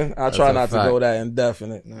saying? I try a not fact. to go that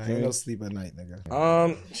indefinite. Nah, ain't no sleep at night,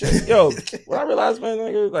 nigga. Shit, yo, what I realized, man,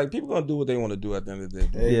 nigga, like people gonna do what they want to do at the end of the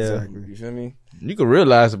day. Yeah. Exactly. You feel me? You can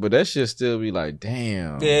realize it, but that shit still be like,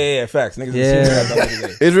 damn. Yeah, facts. Niggas Yeah. yeah. At the end of the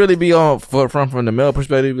day. It really be on from the male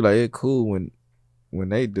perspective. Be like, it's cool when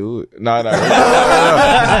they do it. No, it's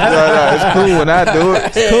cool when I do it.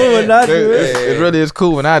 It's cool when I do it. It really is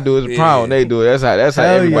cool when I do it. It's a problem when they do it. That's how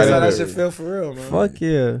Hell everybody That's how do that it. shit feel for real, man. Fuck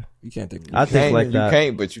yeah. You can't think. I think like that. You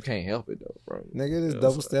can't, but you can't help it though, bro. Nigga, there's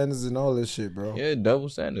double standards and all this shit, bro. Yeah, double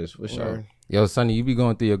standards for sure. Word. Yo, Sonny, you be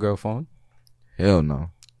going through your girl phone? Hell no,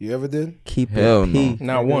 You ever did? Keep Hell it no. P.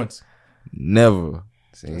 Not once. never,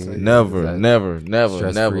 See, never, never,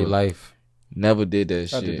 stress-free life. never did that I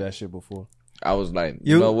shit. did that shit before. I was like,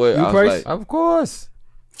 You- you know what? you I was Price? like, Of course.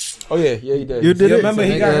 Oh yeah, he did. You did You it? remember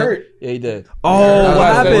he got hurt. Yeah, he did. Oh, what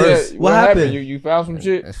happened? What happened? You found some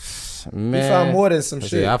shit? Man. He found more than some See,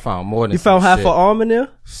 shit. I found more than You found some half shit. an arm in there?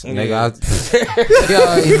 Nigga,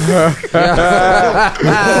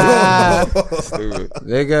 Stupid.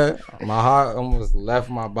 nigga, my heart almost left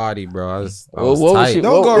my body, bro. I was What was tight. she-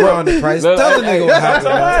 Don't go around the price. Tell the nigga what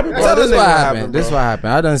happened. Bro, Tell the this nigga what what happened. happened. This what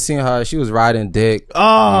happened. I done seen her. She was riding dick. You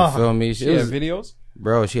Oh, feel me? She Yeah, was, videos.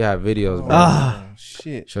 bro. She had videos, bro. ah,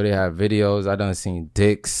 Shit. Sure, they had videos. I done seen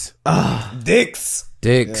dicks,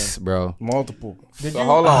 Dicks. bro. Multiple. So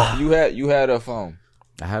hold on, you had a phone.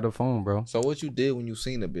 I had a phone, bro. So what you did when you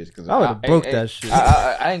seen a bitch? Cause I would've broke that shit.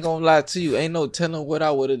 I ain't gonna lie to you. Ain't no telling what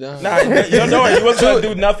I would have done. Nah, you don't know. You wasn't gonna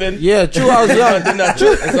do nothing. Yeah, true. I was young.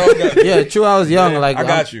 It's all good. Yeah, true. I was young. Like I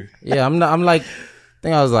got you. Yeah, I'm not. I'm like, I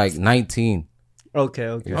think I was like 19. okay. I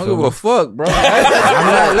don't give a fuck, bro. I'm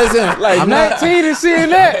not. Listen, Like I'm not. 19 and seeing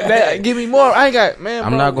that give me more. I ain't got, man. I'm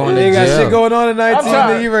bro, not going They to got jail. shit going on at 19, trying-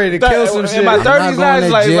 then you ready to kill some shit. In my 30s, I'm not now going it's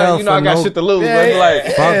to like, jail you know, I for got no- shit to lose. Yeah, But it's yeah. like,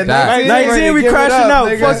 Fuck that. 19, we crashing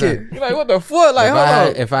out. Fuck it. you're like, what the fuck? Like, hold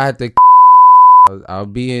on. If I had to, I'll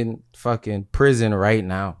be in fucking prison right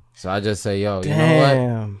now. So I just say, yo, you know what?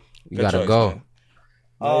 Damn. You Good gotta choice, go.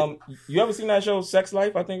 man. You ever seen that show Sex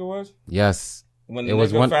Life? I think it was Yes. when It the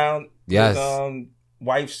was nigga one- found Yes. his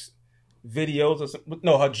wife's videos or something.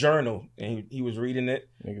 No, her journal, and he was reading it,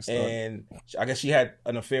 Nigga started. and I guess she had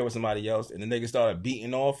an affair with somebody else, and the nigga started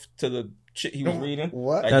beating off to the shit he was reading.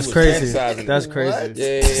 What? Like, That's he was crazy. fantasizing. That's crazy.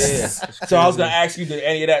 Yeah. So I was gonna ask you, did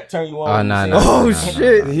any of that turn you on? Oh, nah, You nah.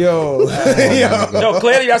 see? Oh, nah, shit. Yo. No,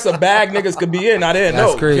 clearly that's a bag niggas could be in. I didn't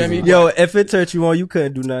That's know. crazy. You feel me? Yo, if it turned you on, you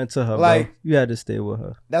couldn't do nothing to her, Like- bro. You had to stay with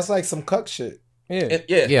her. That's like some cuck shit. Yeah.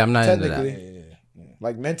 Yeah. Yeah, I'm not into Technically. that.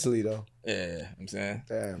 Like mentally, though. Yeah, I'm saying.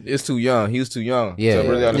 Damn. It's too young. He was too young Yeah. to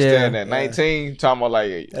really understand Yeah. that. 19, talking about like,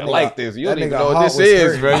 I nigga- like this. You that don't even nigga know what heart this was is,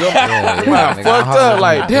 hurting. bro. Your Yeah, mind nigga, fucked heart up. was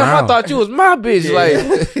Like, on damn, I ground. thought you was my bitch.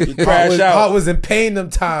 Like, You Heart crash was, out. heart was in pain them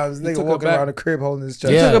times. Nigga took walking her back. around the crib holding his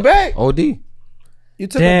chest. Yeah. took her back. OD. You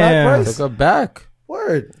took Damn. it back, Took Price? her back.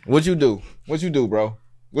 Word. What you do? What you do, bro?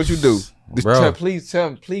 What you do? Just Bro. please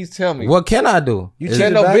tell me. What can I do? You Is- check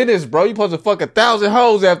Ain't it no back? business, bro. You supposed to fuck 1,000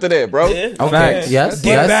 hoes after that, bro. Yeah. Okay. Facts. Yes.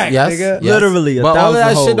 Get yes. back, yes. nigga. yes. Literally, But all of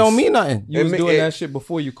 1,000 that shit don't hoes. mean nothing. You was It- doing it- that shit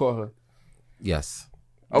before you caught her. Yes.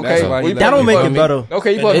 Okay, That's why he we- let That don't you make fuck it me. better.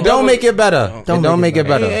 Okay, you supposed It to don't make it better. It Don't don't make make it it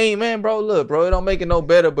better. Hey, man, bro. Look, bro. It don't make it no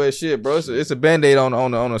better, but shit, bro. It's a band-aid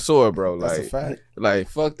on a sword, bro. That's a Like, fact. like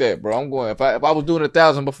fuck that, bro. I'm going. If I was doing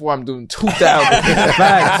 1,000 before, I'm doing 2,000.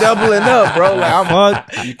 Facts, doubling up, bro. Like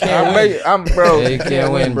Fuck. You can't win. I'm bro. Yeah, you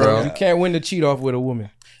can't win, bro. You can't win the cheat off with a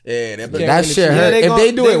woman. Yeah, that can't That win the shit cheat. hurt. Yeah, they If gon-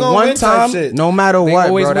 they do they it gon' one win type time, shit. no matter They what,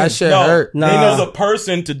 always bro, win. that shit No, hurt. Nah. There's a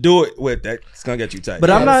person to do it with. That's gonna get you tight. But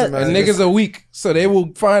I'm not. man. And niggas are weak, so they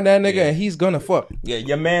will find that nigga and he's gonna fuck. Yeah,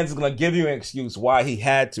 your man's gonna give you an excuse why he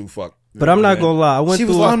had to fuck. But I'm not gonna lie. I went She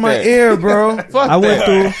through. was on my ear, bro. I went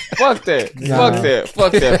through. Fuck that.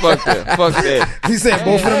 Fuck that. He said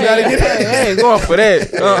both of them gotta get it. I ain't going for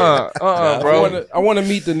that. Bro. I want to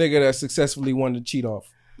meet the nigga that successfully wanted to cheat off.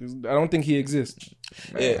 I don't think he exists.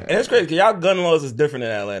 Yeah, and it's crazy because y'all gun laws is different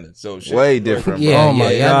in Atlanta. So shit. Way different, bro. Yeah, Oh my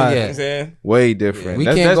God. You know what I'm saying? Way different. We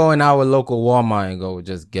can't go in our local Walmart and go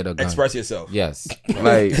just get a gun. Express yourself. Yes.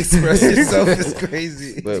 like Express yourself is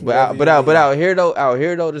crazy. But out here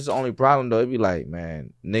though, this is the only problem though. It'd be like,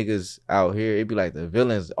 man, niggas out here, it'd be like the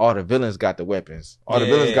villains, all the villains got the weapons. All the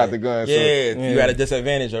villains got the guns. Yeah, So, you got a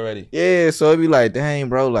disadvantage already. yeah, so it'd be like, dang,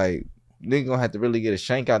 bro, like nigga gonna have to really get a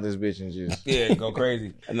shank out this bitch and just Yeah, go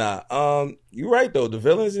crazy. Nah, you're right though. The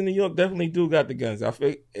villains in New York definitely do got the guns. I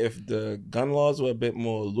think if the gun laws were a bit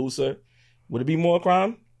more looser, would it be more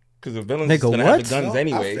crime? Because the villains is Nigga, gonna have what? the guns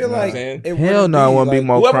anyway. I you feel know what I'm like saying? it hell no, it wouldn't be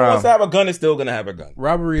more Whoever crime. wants to have a gun is still gonna have a gun.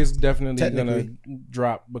 Robbery is definitely Technically. gonna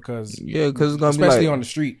drop because, yeah, because it's gonna be especially like on the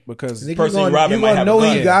street, because Nigga, person you you gonna, robbing you might gonna have a know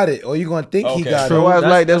gun. he got it, or you gonna think he Okay. got So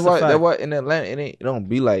it. that's a fact. why in Atlanta it don't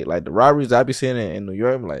be like the robberies I be seeing in New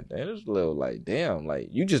York. I'm like, damn, it's a little like, damn, like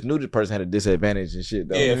you just knew the person had a disadvantage and shit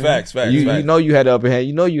though. Yeah, facts. You know you had the upper hand.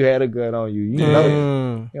 You know you had a gun on you. You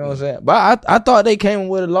know what I'm saying. But I thought they came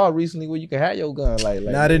with a law recently where you can have your gun. Like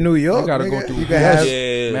Not in New York. you gotta nigga. go through You can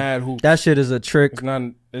have mad hoops. That shit is a trick. It's not.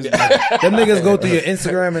 It's them niggas go through your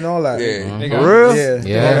Instagram and all that. Yeah. they For got, real? Yeah, they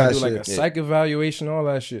Yeah. gotta all do that like a shit. psych evaluation, all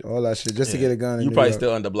that shit. All that shit just to get a gun. In You New probably York.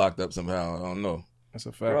 still under blocked up somehow. I don't know. That's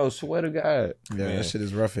a fact. Bro, swear to God. Yeah, that shit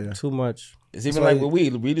is rough here. Too much. It's even So like you- with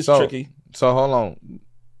weed. Weed is So- tricky. So hold on.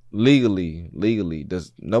 Legally,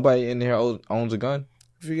 does nobody in here owns a gun?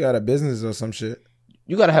 If you got a business or some shit,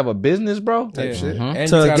 You gotta have a business, bro. type Yeah. shit. And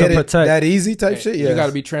To you gotta, Get it protect. that easy type shit. Yeah, you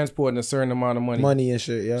gotta be transporting a certain amount of money. and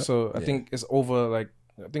shit. Yeah. So I think it's over like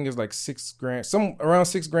I think it's like $6,000, some around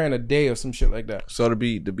 $6,000 a day or some shit like that. So to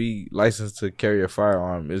be licensed to carry a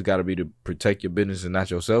firearm, it's got to be to protect your business and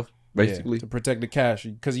not yourself, basically. Yeah, to protect the cash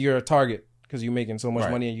because you're a target because you're making so much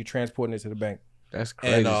Right. money and you transporting it to the bank. That's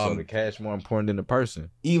crazy. And, So the cash more important than the person.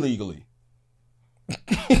 Illegally.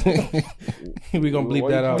 We gonna bleep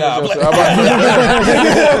that out. Nah,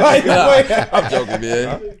 I'm joking,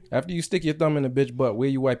 man. After you stick your thumb in a bitch butt, where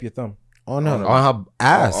you wipe your thumb? Oh no. On her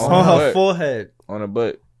ass. On On her butt. forehead. On the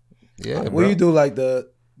butt. Yeah, What bro. you do like the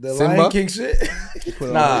Simba? Lion King shit?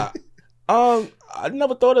 Nah. I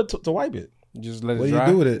never thought of to wipe it. Just let it What do dry.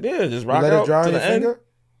 you do with it? Yeah, just You rock let out it dry to on the your end. finger?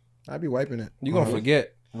 I be wiping it. You gonna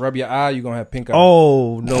forget. Rub your eye, you gonna have pink eye.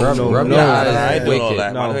 Oh no, Rub- no, rub no. your eyes. I ain't doing all Wicked.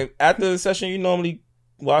 that. No. After the session, you normally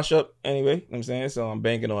wash up anyway. You know what I'm saying? So I'm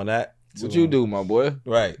banking on that. What you do, my boy?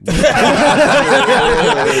 Right.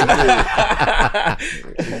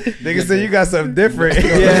 Nigga said you got something different.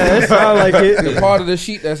 Yeah, it sound like it. The part of the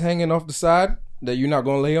sheet that's hanging off the side that you're not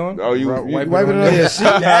gonna lay on. Oh, you wipe Wiping it on your sheet?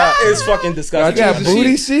 That is fucking disgusting. You got change the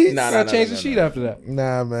booty sheet. sheets? Nah, Gotta change the sheet after that.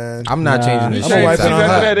 Nah, man. I'm not changing the I'ma sheets wipe it on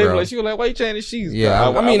after her. that, bro. She was like, why you changing the sheets?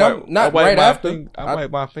 Yeah, bro? I mean, I'm not wipe right my after. finger- I wipe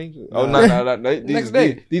my finger. Oh, no. Next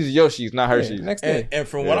day. These are your sheets, not her Yeah, sheets. next day. And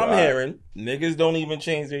from what Yeah, I'm right. hearing, niggas don't even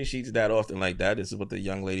change their sheets that often like that. This is what the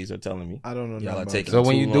young ladies are telling me. I don't know. Y'all nothing are about taking So too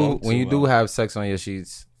when you long do to, have sex on your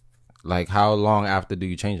sheets, like how long after do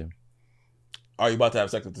you change them? Are you about to have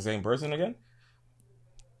sex with the same person again?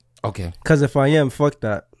 Okay. Cause if I am, fuck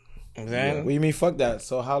that. You know what I'm that. saying? What do you mean fuck that?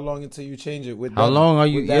 So how long until you change it? With How them? long are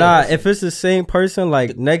you? With that Nah, person? if it's the same person,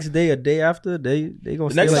 like next day, a day after, they gonna The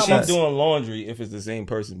stay next like time I'm that. doing laundry, if it's the same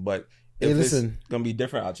person, but if Hey, it's listen. gonna be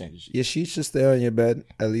different, I'll change the sheet. Your sheets should stay on your bed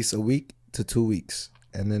at least a week to 2 weeks,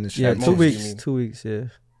 and then it should. Yeah, At 2 most, weeks. you mean. 2 weeks. Yeah.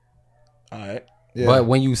 All right. Yeah. But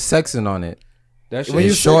when you sexing on it, That shit. when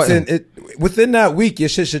you it's shortened. sexing, it within that week, your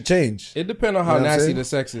shit should change. It depends on how You know what I'm nasty saying? the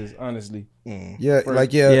sex is, honestly. Yeah,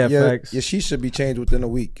 like Yeah, your facts. sheets should be changed within a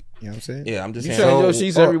week. You know what I'm saying? Yeah, I'm just You saying. change your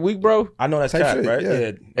sheets every week, bro? I know that's Type cat, shit, right? yeah.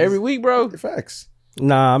 Yeah. Every week, bro? Facts.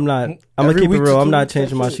 Nah, I'm not. I'm gonna Every keep it week to real. 2 I'm not weeks,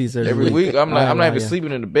 changing my that's sheets Every week. I'm not even Yeah.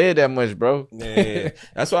 sleeping in the bed that much, bro. Yeah.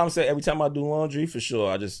 That's why I'm saying every time I do laundry, for sure,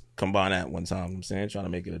 I just combine that one time. I'm saying, trying to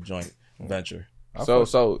make it a joint venture.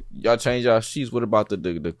 So y'all change y'all sheets. What about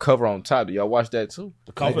the cover on top? Do y'all watch that too? The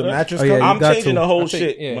Like comforter. the mattress Oh, yeah, cover. you I'm got changing to. the whole I think-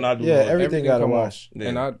 shit yeah. when I do Yeah, laundry. everything gotta come wash. off.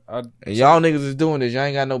 And I And y'all niggas is doing this. Y'all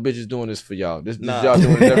ain't got no bitches doing this for y'all. This Nah. y'all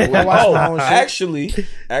doing this every week. wash Oh, my own shit.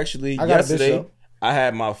 actually, I got a bitch, yesterday though. I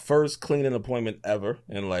had my first cleaning appointment ever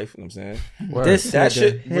in life. You know what I'm saying? This That nigga,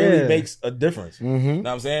 shit really yeah. makes a difference. You know what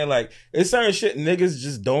I'm saying? Like, it's certain shit niggas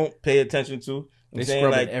just don't pay attention to. they I'm saying,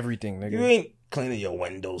 scrubbing like, everything, nigga. you ain't cleaning your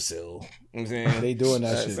windowsill. You know what I'm saying? They doing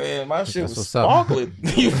that I'm shit. saying my shit That's was what's up. sparkling.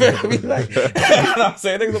 You feel me? Like, you know what I'm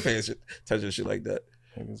saying, niggas don't pay attention to shit like that.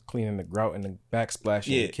 Niggas cleaning the grout and the backsplash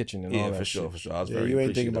in the kitchen and all that shit. For sure. I was Yeah, very you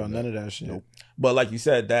ain't thinking appreciative about of none of that shit. Nope. But like you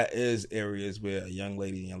said, that is areas where a young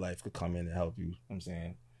lady in your life could come in and help you. You know what I'm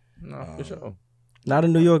saying? No, for sure. Not a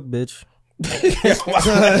New York bitch. Yo,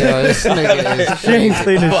 this nigga is She ain't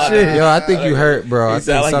clean as shit. Yo, I think you hurt, bro. I He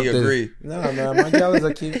sound think like he something. agree. Nah, man, my gal is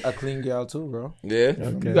a clean gal too, bro. Yeah.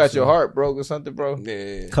 You got your heart broke or something, bro?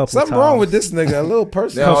 Yeah. Couple Something times. wrong with this nigga. A little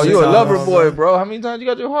person. No, you a times, lover boy, bro. How many times you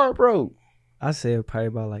got your heart broke? I say probably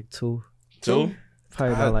about like 2. Two?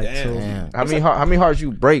 Probably about like damn. 2. Damn. How many hearts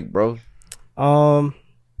you break, bro?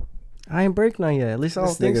 I ain't break none yet. At least I don't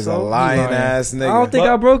This think nigga's so. a lying ass nigga. I don't think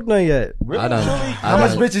I broke none yet. I done. How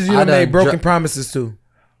much bitches you done made broken promises to?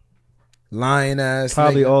 Lying ass.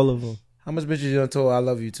 Probably nigga. all of them. How much bitches you done told I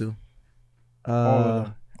love you to?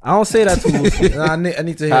 I don't say that too loosely. Nah, I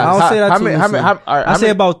need to hear. I don't say that too loosely. I say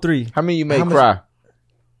many, about 3. how many you made How much- cry?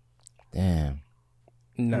 Damn.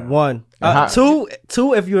 Nah. 1. Uh-huh.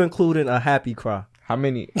 2 if you're including a happy cry. How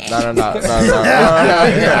many? No.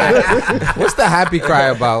 What's the happy cry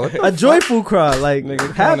about? A joyful cry, like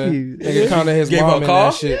happy. Nigga counted his Gave her mom a in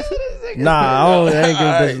call? that shit. Nah, I ain't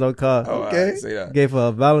give bitch no car. Okay. Say that. Gave her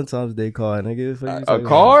a Valentine's Day card, nigga. What you A talking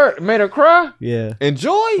card made her cry? about? Yeah,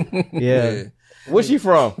 Enjoy? yeah. Where's she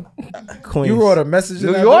from? Queens. You wrote a message in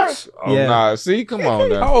New that York? bitch? Oh, Yeah. nah. See, come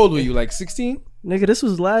on How now. old were you? Like 16? Nigga, this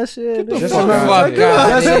was last year. nigga. Just fuck remember, out of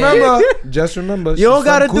here. just remember. You she's don't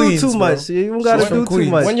gotta from do Queens, too bro. much. You don't gotta She's from do too Queens.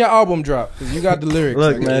 much. When your album drop? 'Cause you got the lyrics.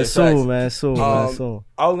 Look, nigga. man, Yeah, soon, facts. man, soon.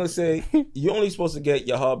 I was gonna say you're only supposed to get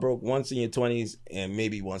your heart broke once in your 20s and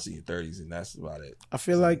maybe once in your 30s, and that's about it. I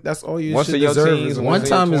feel like that's all you Once should in your deserve. teens, is One in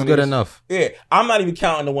time your is good 20s. enough. Yeah, I'm not even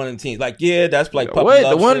counting the one in teens. Like, yeah, that's like puppy Wait,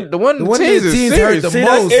 love the one shit. in the teens is teens hurt serious. the See,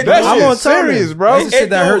 most, That bro. shit I'm on serious, time. bro. That's the shit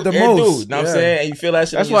that hurt the most. Know what I'm Yeah. saying? And you feel that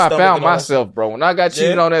shit. That's in your why I stomach found and all that myself, bro. When I got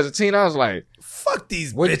cheated Yeah. on as a teen, I was like, Fuck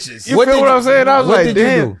these What- bitches. you feel what I'm saying? I was What like, did you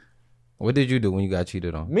damn. do? What did you do when you got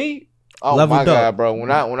cheated on? Me? Oh Leveled my up. god, bro.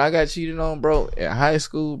 When I got cheated on, bro, in high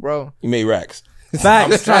school, bro. You made racks.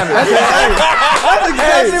 Facts. I got it.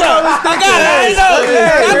 I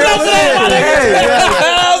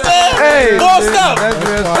know. Hey, Bossed up.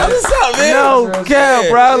 That's what's up, man. no cap,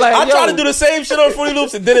 bro. Like, I yo, tried to do the same shit on Fruity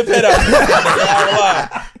Loops and didn't pay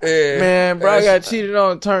out. Yeah. man, bro, I got cheated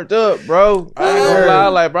on and turned up, bro. I ain't gonna lie,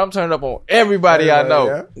 like, bro, I'm turned up on everybody I know.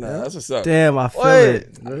 Yeah. Nah, that's what's up. Damn, I feel What?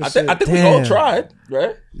 it. I think we all Damn. tried,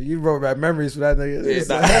 right? You wrote back memories for that nigga. Yeah, It's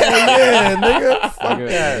nah. like, hell yeah, nigga. Fuck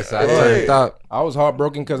that. So I turned up. I was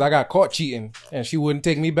heartbroken because I got caught cheating and she wouldn't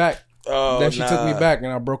take me back. Oh, Then she took nah. me back and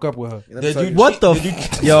I broke up with her. Did you What cheat- the? did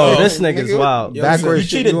you- Yo, Oh, this nigga's wild. Yo, You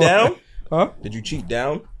cheated down? Huh? Did you cheat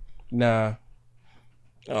down? Nah.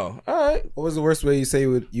 Oh, all right. What was the worst way you say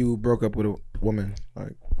you broke up with a woman?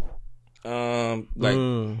 Like, Like,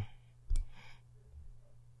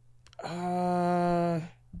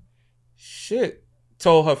 shit.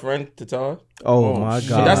 Told her friend to tell her. Oh my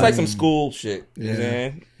god. That's like some school shit. You know what I'm Yeah.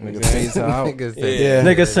 saying? Nigga phased her out. Niggas Yeah. say- Yeah.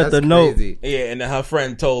 Nigga sent the That's note. crazy. Yeah, and then her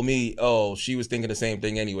friend told me, oh, she was thinking the same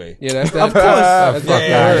thing anyway. Yeah, that's that. Of course. That's Fuck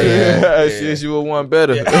that- outta here. Yeah, shit, you were one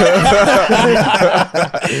better. Yeah,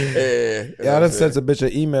 yeah, I done sent a bitch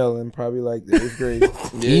an email in probably like the 8th grade.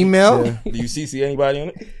 Email? Yeah. Do you CC anybody on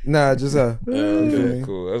it? Nah, just Okay,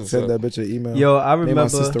 cool. That's what's send up. that bitch an email. Yo, I Made my remember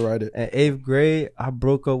sister write it. in 8th grade, I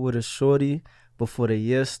broke up with a shorty before the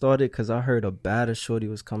year started because I heard a badder shorty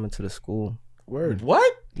was coming to the school. Word.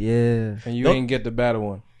 What? Yeah. And you Nope. ain't get the better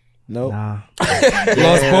one. Nope. Nah.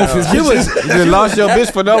 Lost both his You just lost your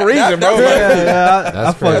bitch for no reason, bro. I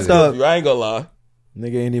That's fucked crazy. up. I ain't gonna lie.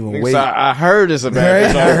 Nigga ain't even Nigga, wait. so I heard this about Right?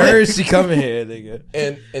 it. I heard she coming here, nigga.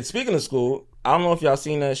 And speaking of school, I don't know if y'all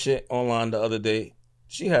seen that shit online the other day.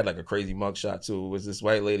 She had like a crazy mugshot too. It was this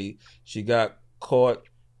white lady. She got caught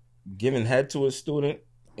giving head to a student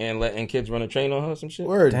and letting kids run a train on her, some shit.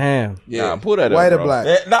 Word. Damn. Yeah. Nah, pull that up, White or bro.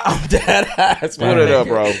 black? Nah, I'm dead ass, man. Pull it up,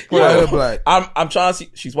 bro. Pull White it or up. black? I'm trying to see.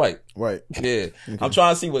 She's white. White. Yeah. I'm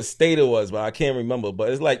trying to see what state it was, but I can't remember. But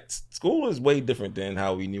it's like school is way different than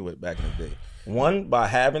how we knew it back in the day. One, by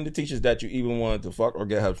having the teachers that you even wanted to fuck or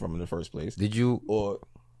get help from in the first place. Did you? Or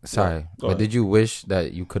Sorry, Go but ahead. did you wish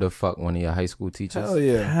that you could have fucked one of your high school teachers? Hell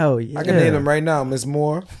yeah. Hell yeah. I can name them right now. Miss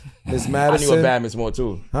Moore, Miss I Madison. knew a bad Miss Moore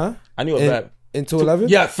too. Huh? I knew a bad. In 211?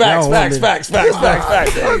 Yeah, facts.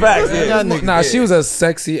 Y'all Yeah. Nah, she was a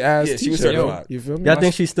sexy ass Yeah, she teacher. was yo. certified. You feel me? Y'all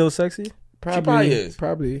think she's still sexy? probably is.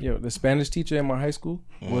 Probably. Yo, the Spanish teacher in my high school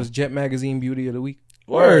was Jet Magazine Beauty of the Week.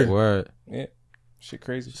 Word. Word. Yeah. Shit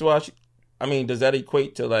crazy. So I mean, does that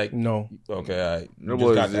equate to like? No. Okay, all right. There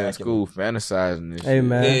was in school fantasizing this Hey shit.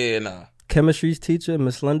 man, Yeah, nah. chemistry's teacher,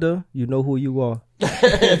 Miss Linda, you know who you are.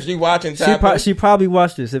 If she watching, she probably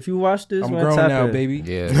watched this. If you watch this, I'm man, grown tap now, in. baby.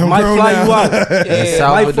 Yeah. Might fly you out.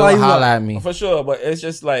 Might fly you out. At me. For sure, but it's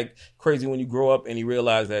just like crazy when you grow up and you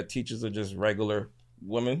realize that teachers are just regular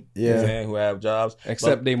women, you know what I'm saying, who have jobs.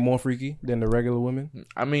 Except they more freaky than the regular women.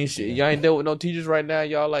 I mean, shit, y'all ain't dealt with no teachers right now,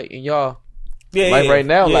 y'all. Like, and y'all, right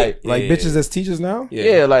now, bitches as teachers now.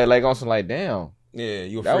 Yeah, like on some like, damn. Yeah,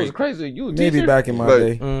 you. That was crazy. You a maybe teacher? back in my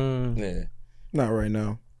day. Yeah, not right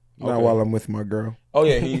now. Not while I'm with my girl. Oh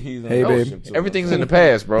yeah, he's hey babe. Everything's in the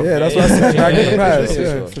past, bro. Yeah, that's what I said. Back in the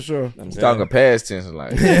past, for sure. I'm talking past tense,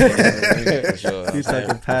 like. For sure. You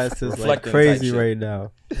talking past tense like crazy right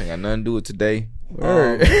now. Ain't got nothing to do with today.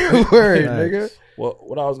 Word, nigga. Well,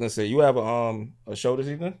 what I was gonna say, you have a show this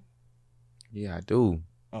evening? Yeah, I do.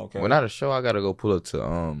 Okay. When not a show, I gotta go pull up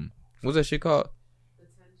to what's that shit called?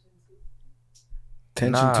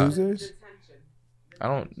 Tension Tuesdays. I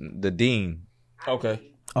don't. The Dean. Okay.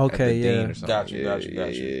 Okay, yeah. Got you. Yeah.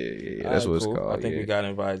 That's what it's called. I think we got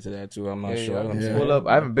invited to that too. I'm not sure. Yeah. Pull up.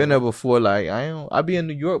 I haven't been there before. Like I be in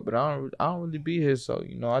New York, but I don't really be here. So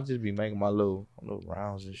I just be making my little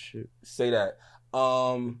rounds and shit. Say that.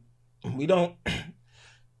 We don't.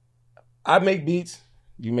 I make beats.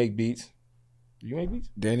 You make beats. You make beats.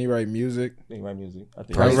 Danny write music. Danny write music. I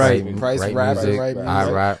think Price write rap. music.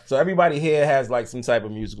 I rap. So everybody here has like some type of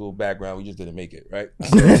musical background. We just didn't make it, right?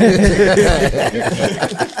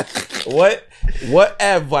 What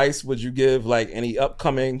advice would you give like any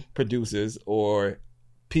upcoming producers or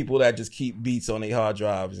people that just keep beats on their hard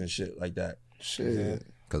drives and shit like that? Shit.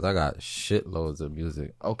 Cause I got shitloads of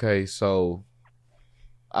music. Okay, so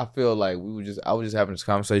I feel like I was just having this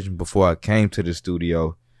conversation before I came to the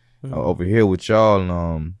studio over here with y'all,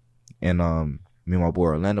 and me and my boy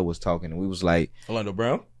Orlando was talking, and we was like, Orlando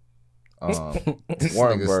Brown,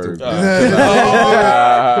 Warrenburg, light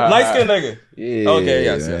skinned nigga. Yeah, okay,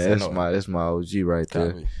 yes, that's my OG right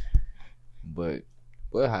there. But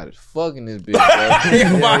how the fuck in this bitch,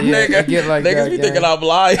 bro? My nigga, get like niggas that, be gang. thinking I'm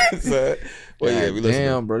lying. Well, yeah, we listen.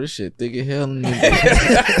 Damn, bro, this shit thick as hell.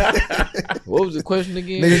 What was the question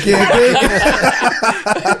again? Nigga can't think.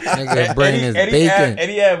 Nigga brain is bacon.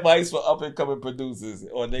 Any advice for up and coming producers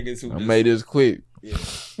or niggas who I made this quick. Yeah.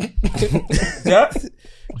 So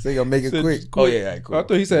you gonna make it quick. Oh yeah, all right, cool. I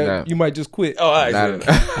thought he said you might just quit. Oh, all right.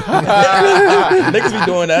 Niggas be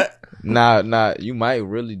doing that. Nah, you might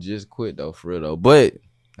really just quit though, for real though. But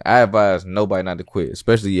I advise nobody not to quit,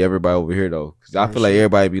 especially everybody over here though, because I feel like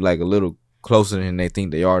everybody be like a little closer than they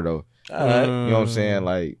think they are though. All right. You know what I'm saying?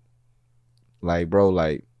 Like bro,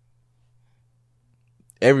 like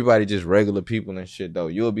everybody just regular people and shit though.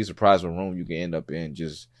 You'll be surprised what room you can end up in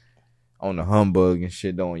just on the humbug and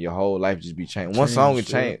shit though, and your whole life just be changed. One song can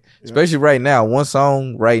change, especially right now. One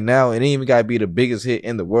song right now, it ain't even gotta be the biggest hit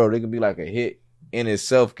in the world. It can be like a hit in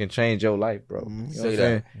itself can change your life, bro. You know what I'm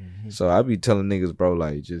saying? So I be telling niggas, bro,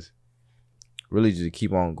 like just really just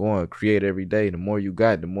keep on going, create every day. The more you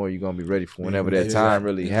got, the more you gonna be ready for whenever that time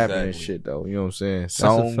really happen and shit though. You know what I'm saying?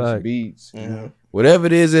 Songs, beats, whatever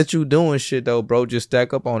it is that you doing shit though, bro, just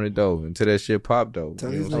stack up on it though until that shit pop though.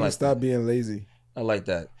 Tell these niggas stop being lazy. I like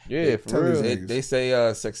that. Yeah, for real. They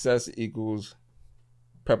say success equals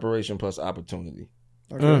preparation plus opportunity.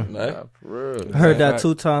 Okay. Right? For real. I heard that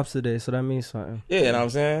 2 times today, so that means something. Yeah, you know what I'm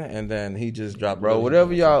saying? And then he just dropped, bro.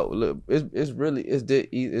 Whatever y'all look, it's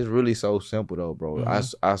really so simple though, bro.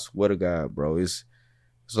 I swear to God, bro. It's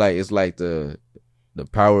like the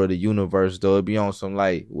power of the universe though. It be on some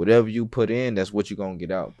like whatever you put in, that's what you gonna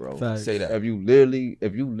get out, bro. Facts. Say that. If you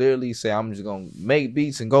literally say I'm just gonna make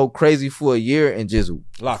beats and go crazy for a year and just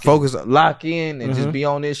lock in and just be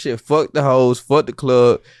on this shit. Fuck the hoes, fuck the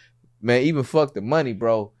club. Man, even fuck the money,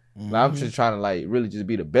 bro. Like, I'm just trying to like really just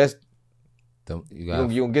be the best. You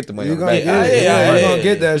gonna get the money. You gonna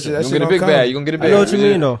get that shit. You gonna get a big bag. You gonna get a big bag. I know what you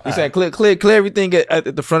mean though. You saying clear everything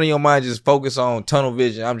at the front of your mind. Just focus on tunnel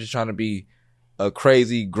vision. I'm just trying to be a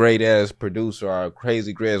crazy great ass producer or a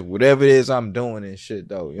crazy great ass whatever it is I'm doing and shit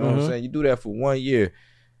though. You know what I'm saying? You do that for 1 year,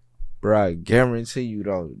 bro. I guarantee you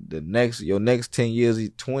though, your next 10 years,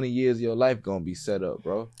 20 years of your life gonna be set up,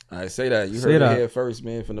 bro. I say that. You heard it here first,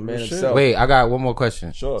 man, from the man himself. Wait, I got one more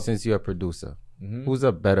question. Sure. Since you're a producer, who's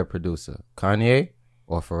a better producer, Kanye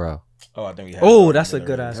or Pharrell? Oh, I think we have. Oh, that's a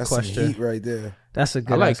good ass question. Some heat right there. That's a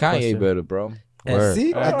good. I like Kanye Kanye better, bro.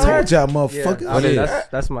 See, I told y'all, motherfuckers. Yeah,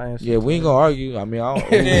 that's my answer. Yeah, we ain't gonna argue. I mean, I don't.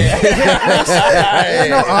 There's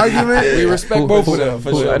no argument. We respect both of them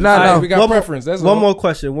for sure. No, We got preference. That's one more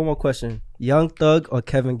question. Young Thug or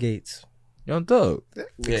Kevin Gates? Young Thug. Yeah.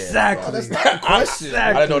 Exactly. Oh, that's not a question.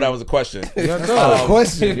 I didn't know that was a question. Young That's not a Thug.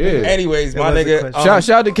 question. Yeah. Anyways, my was a nigga. question. Shout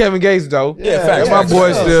out to Kevin Gates though. Yeah, facts. That's my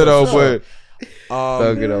boy still though, Sure. but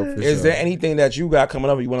Thug it up for Is sure. there anything that you got coming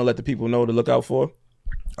up you want to let the people know to look out for?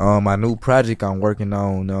 My new project I'm working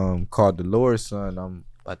on called The Lord's Son. I'm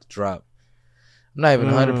about to drop. I'm not even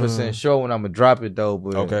 100% sure when I'm gonna drop it though,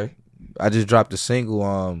 but Okay. I just dropped a single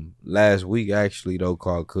last week actually though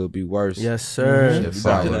called Could Be Worse. Yes, sir. Shit We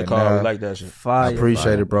fire back in the right car. now. We like that shit. Fire. I appreciate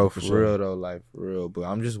fire. it, bro, for sure. real though, like for real. But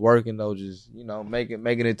I'm just working though, just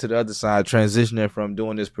making it to the other side, transitioning from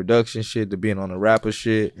doing this production shit to being on the rapper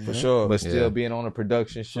shit, For sure. but still being on the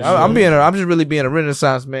production shit. sure. I'm just really being a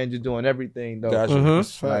Renaissance man, just doing everything though. Gotcha.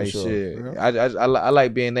 Like For sure. shit, I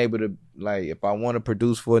like being able to, like, if I want to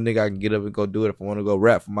produce for a nigga, I can get up and go do it. If I want to go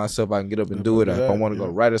rap for myself, I can get up and do it. If I want to go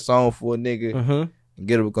write a song for a nigga, and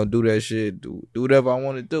get up and go do that shit, do whatever I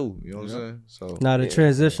want to do. You know what I'm saying? So Now the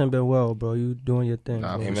transition been well, bro. You doing your thing.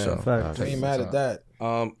 Nah, bro. for Amen. sure. Fact. I ain't mad at that.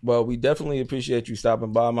 Well, we definitely appreciate you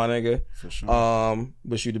stopping by, my nigga. For sure.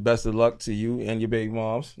 Wish you the best of luck to you and your baby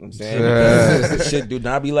moms. You know what I'm saying, Yeah. because this shit do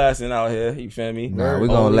not be lasting out here. You feel me? Nah, we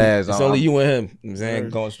gonna last. It's only you and him. You know what I'm saying,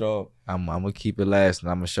 going strong. I'm gonna keep it last,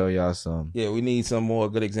 and I'm gonna show y'all some. Yeah, we need some more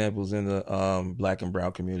good examples in the black and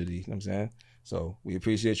brown community. You know what I'm saying? So we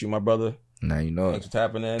appreciate you, my brother. Now you know Thanks it. for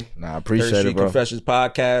tapping in. Nah, I Third appreciate Street it, bro. Confessions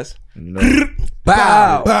Podcast. You know.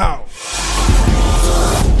 Bow. Bow.